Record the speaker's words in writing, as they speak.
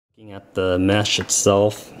Looking at the mesh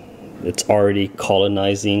itself, it's already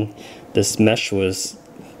colonizing. This mesh was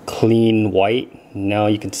clean white. Now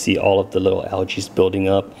you can see all of the little algae building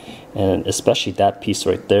up, and especially that piece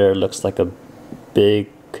right there looks like a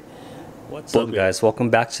big... What's up guys,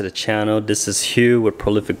 welcome back to the channel. This is Hugh with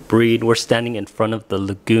Prolific Breed. We're standing in front of the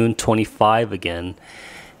Lagoon 25 again,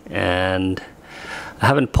 and I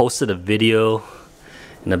haven't posted a video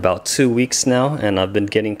in about 2 weeks now, and I've been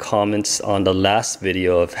getting comments on the last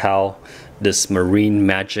video of how this Marine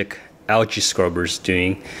Magic Algae Scrubber is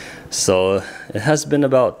doing. So it has been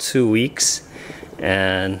about 2 weeks,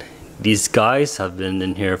 and these guys have been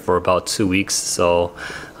in here for about 2 weeks, so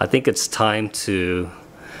I think it's time to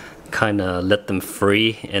kind of let them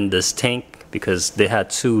free in this tank, because they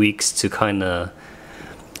had 2 weeks to kind of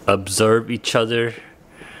observe each other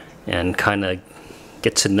and kind of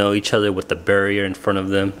get to know each other with the barrier in front of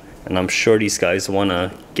them. And I'm sure these guys want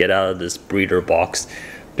to get out of this breeder box.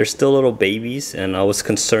 They're still little babies, and I was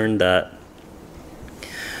concerned that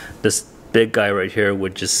this big guy right here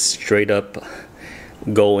would just straight up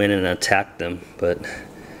go in and attack them. But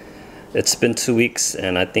it's been 2 weeks,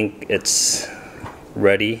 and I think it's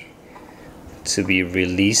ready to be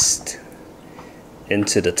released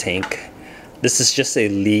into the tank. This is just a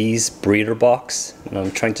Lee's breeder box, and I'm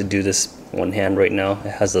trying to do this one hand right now.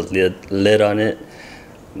 It has a lid on it.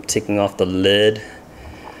 I'm taking off the lid,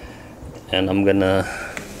 and I'm gonna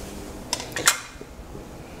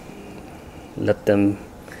let them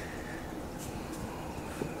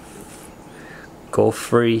go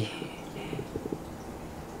free.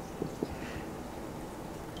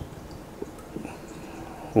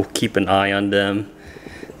 We'll keep an eye on them.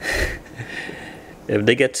 If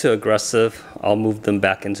they get too aggressive, I'll move them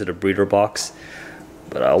back into the breeder box.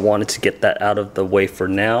 But I wanted to get that out of the way for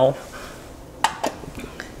now.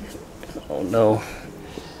 Oh no.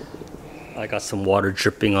 I got some water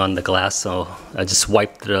dripping on the glass, so I just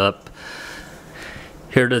wiped it up.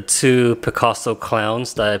 Here are the two Picasso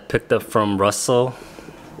clowns that I picked up from Russell.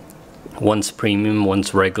 One's premium,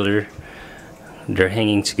 one's regular. They're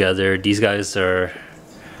hanging together. These guys are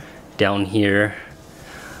down here.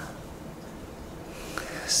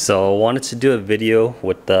 So I wanted to do a video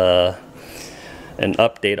with an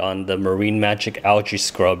update on the Marine Magic Algae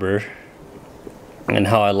Scrubber and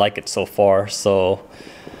how I like it so far. So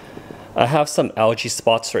I have some algae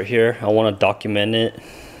spots right here. I want to document it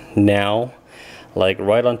now, like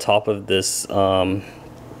right on top of this RFG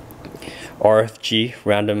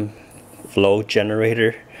random flow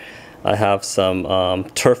generator. I have some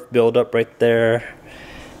turf buildup right there,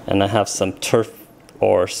 and I have some turf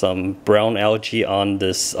or some brown algae on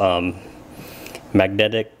this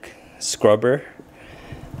magnetic scrubber.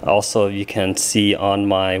 Also, you can see on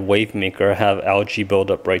my wave maker, I have algae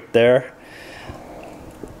buildup right there.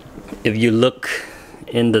 If you look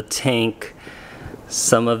in the tank,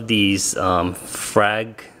 some of these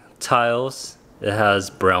frag tiles, it has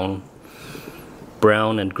brown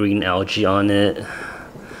and green algae on it.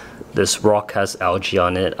 This rock has algae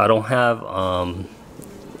on it. I don't have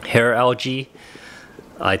hair algae.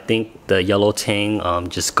 I think the yellow tang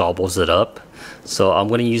just gobbles it up. So I'm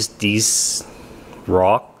gonna use these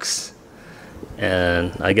rocks,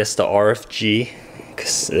 and I guess the RFG,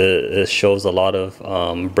 because it shows a lot of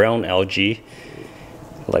brown algae,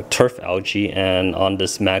 like turf algae, and on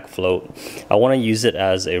this mag float. I want to use it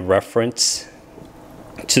as a reference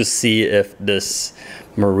to see if this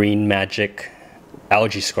Marine Magic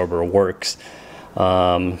Algae Scrubber works.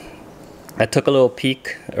 I took a little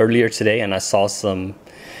peek earlier today, and I saw some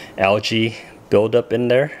algae buildup in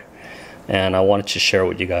there, and I wanted to share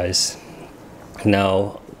with you guys.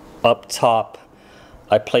 Now, up top,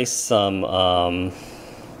 I placed some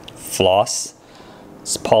floss.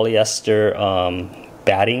 It's polyester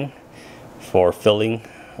batting for filling.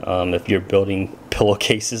 If you're building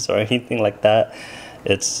pillowcases or anything like that,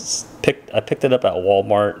 I picked it up at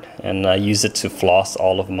Walmart, and I use it to floss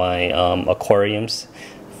all of my aquariums.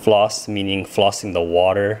 Floss meaning flossing the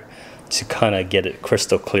water to kind of get it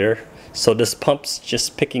crystal clear. So this pump's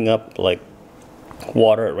just picking up like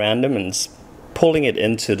water at random, and it's pulling it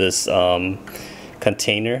into this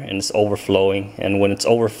container, and it's overflowing. And when it's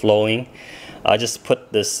overflowing, I just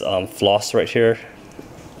put this floss right here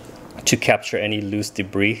to capture any loose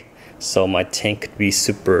debris, so my tank could be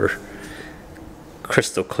super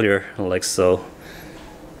crystal clear like so.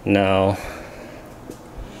 Now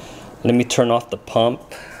let me turn off the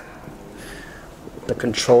pump. The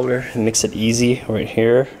controller makes it easy right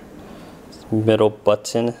here. Middle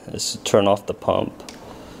button is to turn off the pump.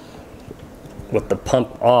 With the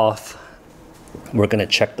pump off, we're gonna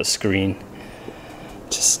check the screen.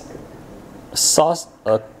 Just saw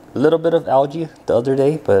a a little bit of algae the other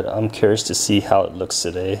day, but I'm curious to see how it looks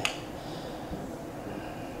today.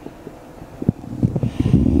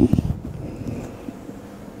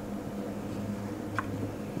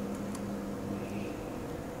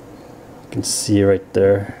 You can see right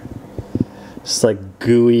there, it's like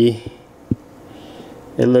gooey.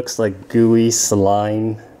 It looks like gooey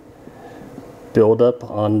slime buildup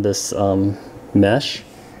on this mesh,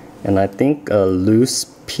 and I think a loose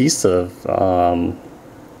piece of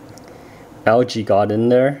algae got in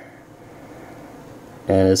there,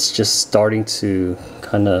 and it's just starting to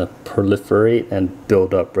kind of proliferate and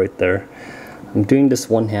build up right there. I'm doing this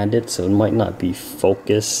one-handed, so it might not be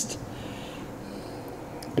focused.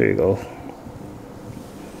 There you go.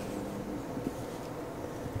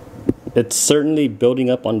 It's certainly building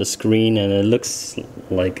up on the screen, and it looks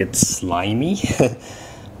like it's slimy.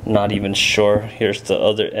 Not even sure. Here's the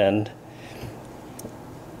other end.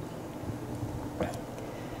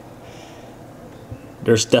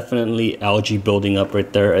 There's definitely algae building up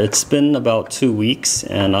right there. It's been about 2 weeks,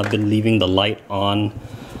 and I've been leaving the light on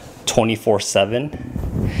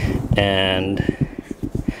 24/7, and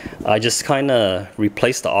I just kind of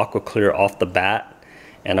replaced the Aqua Clear off the bat,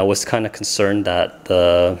 and I was kind of concerned that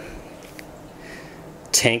the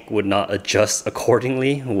tank would not adjust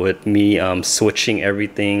accordingly with me switching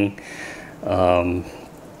everything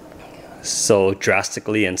so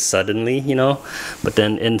drastically and suddenly, you know. But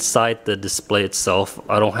then inside the display itself,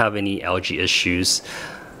 I don't have any algae issues.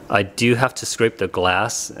 I do have to scrape the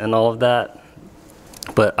glass and all of that,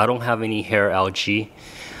 but I don't have any hair algae.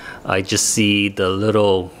 I just see the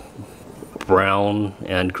little brown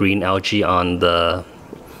and green algae on the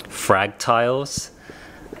frag tiles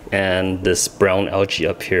and this brown algae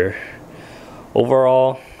up here.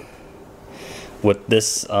 Overall, with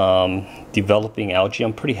this developing algae,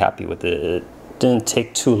 I'm pretty happy with it. It didn't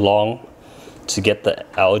take too long to get the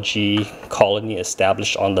algae colony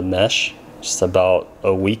established on the mesh, just about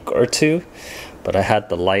a week or two, but I had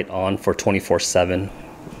the light on for 24/7.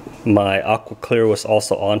 My Aqua Clear was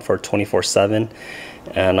also on for 24/7,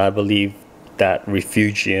 and I believe that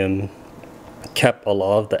refugium kept a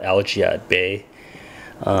lot of the algae at bay.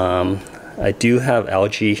 I did have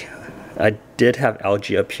algae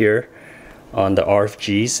up here on the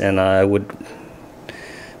RFGs, and I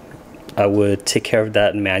would take care of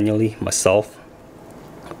that manually myself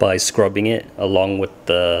by scrubbing it along with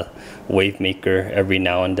the wave maker every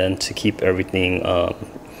now and then to keep everything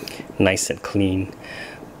nice and clean.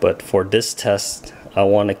 But for this test, I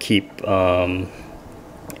want to keep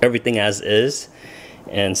everything as is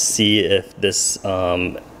and see if this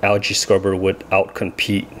algae scrubber would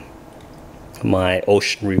outcompete my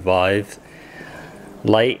Ocean Revive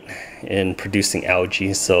light in producing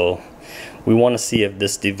algae. So we want to see if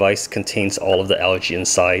this device contains all of the algae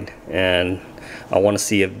inside, and I want to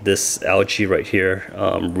see if this algae right here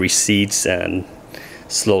recedes and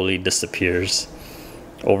slowly disappears.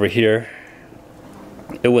 Over here,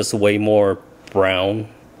 it was way more brown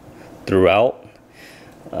throughout.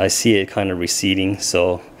 I see it kind of receding,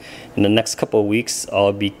 so in the next couple of weeks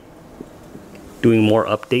I'll be doing more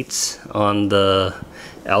updates on the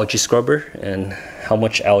algae scrubber and how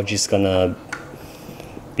much algae is gonna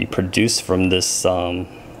be produced from this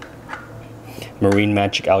Marine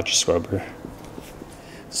Magic algae scrubber.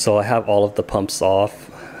 So I have all of the pumps off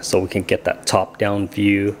so we can get that top-down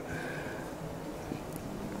view.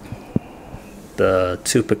 The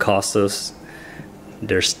two Picassos,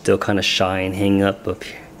 they're still kind of shy and hanging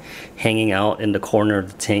out in the corner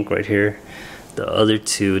of the tank right here. The other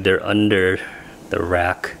two, they're under the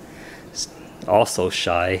rack, also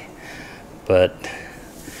shy, but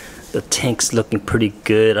the tank's looking pretty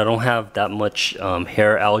good. I don't have that much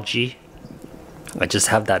hair algae. I just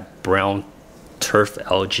have that brown turf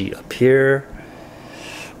algae up here,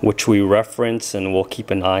 which we reference and we'll keep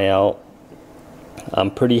an eye out.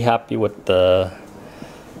 I'm pretty happy with the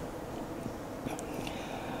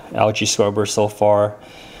algae scrubber so far,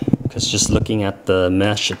 because just looking at the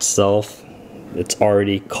mesh itself, it's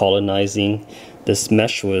already colonizing. This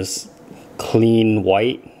mesh was clean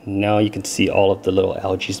white. Now you can see all of the little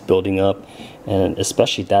algae building up, and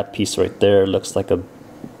especially that piece right there looks like a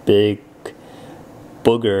big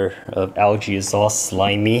booger of algae. Is all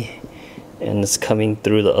slimy, and it's coming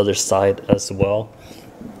through the other side as well.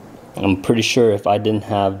 I'm pretty sure if I didn't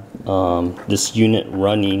have this unit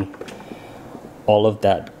running, all of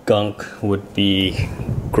that gunk would be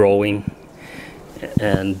growing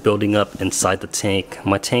and building up inside the tank.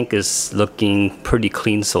 My tank is looking pretty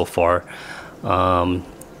clean so far.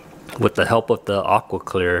 With the help of the Aqua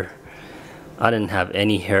Clear, I didn't have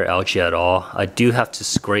any hair algae at all. I do have to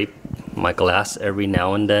scrape my glass every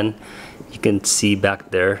now and then You can see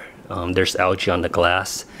back there, there's algae on the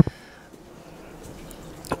glass,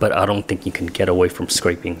 but I don't think you can get away from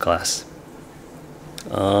scraping glass.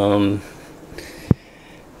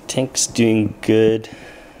 Tank's doing good.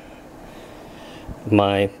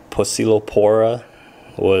 My Poecilopora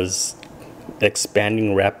was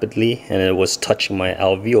expanding rapidly and it was touching my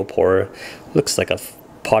Alveolopora. Looks like a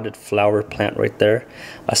potted flower plant right there.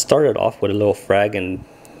 I started off with a little frag and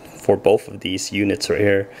for both of these units right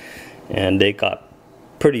here, and they got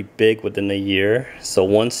pretty big within a year. So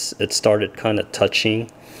once it started kind of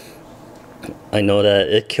touching, I know that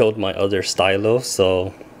it killed my other stylo,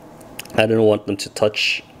 so I didn't want them to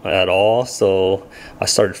touch at all, so I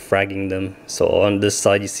started fragging them. So on this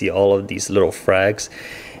side you see all of these little frags.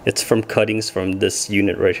 It's from cuttings from this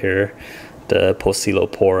unit right here, the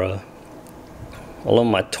Poecilopora. All of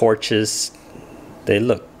my torches, they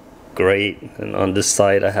look great. And on this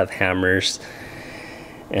side I have hammers,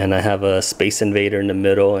 and I have a Space Invader in the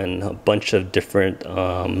middle and a bunch of different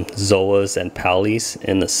zoas and pallies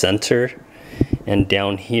in the center. And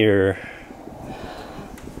down here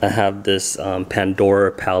I have this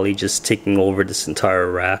Pandora pally just taking over this entire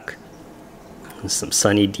rack. And some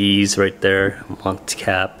Sunny D's right there,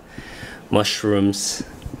 Montcap, mushrooms.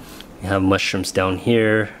 You have mushrooms down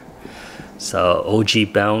here. So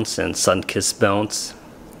OG Bounce and Sunkiss Bounce.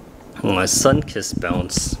 My Sunkiss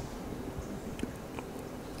Bounce,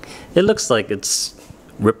 it looks like it's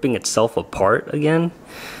ripping itself apart again,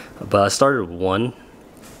 but I started with one.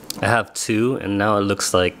 I have two, and now it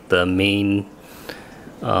looks like the main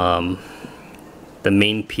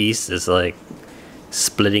piece is like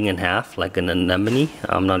splitting in half like an anemone.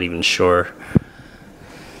 I'm not even sure,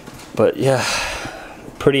 but yeah,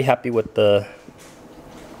 pretty happy with the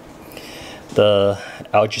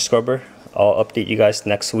algae scrubber. I'll update you guys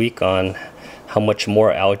next week on how much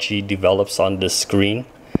more algae develops on this screen.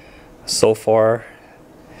 So far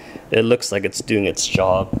it looks like it's doing its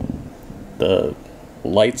job. The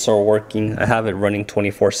lights are working. I have it running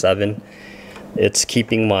 24/7. It's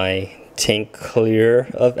keeping my tank clear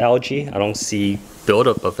of algae. I don't see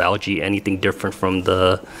buildup of algae anything different from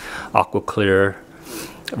the Aqua Clear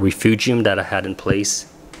refugium that I had in place.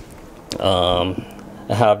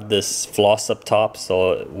 I have this floss up top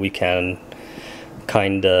so we can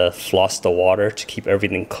kind of floss the water to keep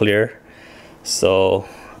everything clear. So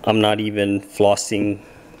I'm not even flossing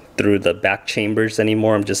through the back chambers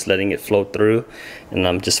anymore. I'm just letting it flow through, and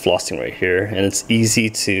I'm just flossing right here, and it's easy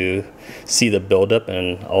to see the buildup,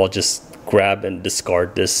 and I'll just grab and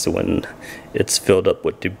discard this when it's filled up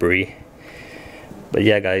with debris. But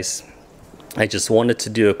yeah guys, I just wanted to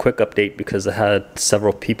do a quick update because I had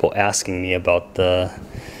several people asking me about the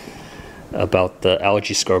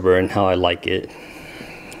algae scrubber and how I like it.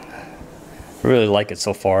 I really like it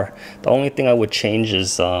so far. The only thing I would change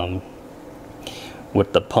is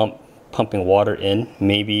with the pumping water in,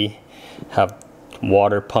 maybe have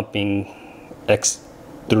water pumping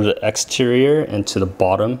through the exterior and to the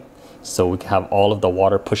bottom, so we can have all of the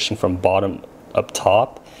water pushing from bottom up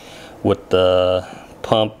top, with the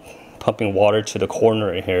pumping water to the corner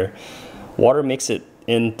right here. Water makes it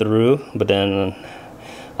in through, but then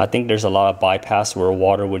I think there's a lot of bypass where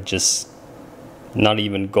water would just not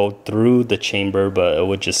even go through the chamber, but it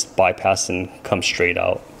would just bypass and come straight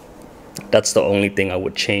out. That's the only thing I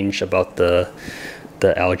would change about the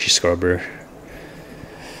algae scrubber.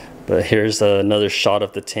 But here's another shot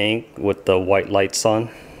of the tank with the white lights on.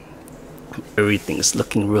 Everything's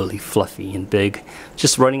looking really fluffy and big.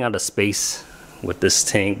 Just running out of space with this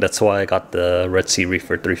tank. That's why I got the Red Sea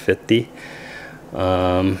Reefer 350.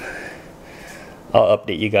 I'll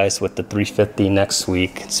update you guys with the 350 next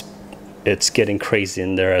week. It's getting crazy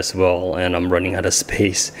in there as well, and I'm running out of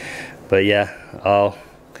space. But yeah, I'll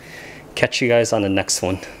catch you guys on the next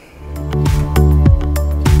one.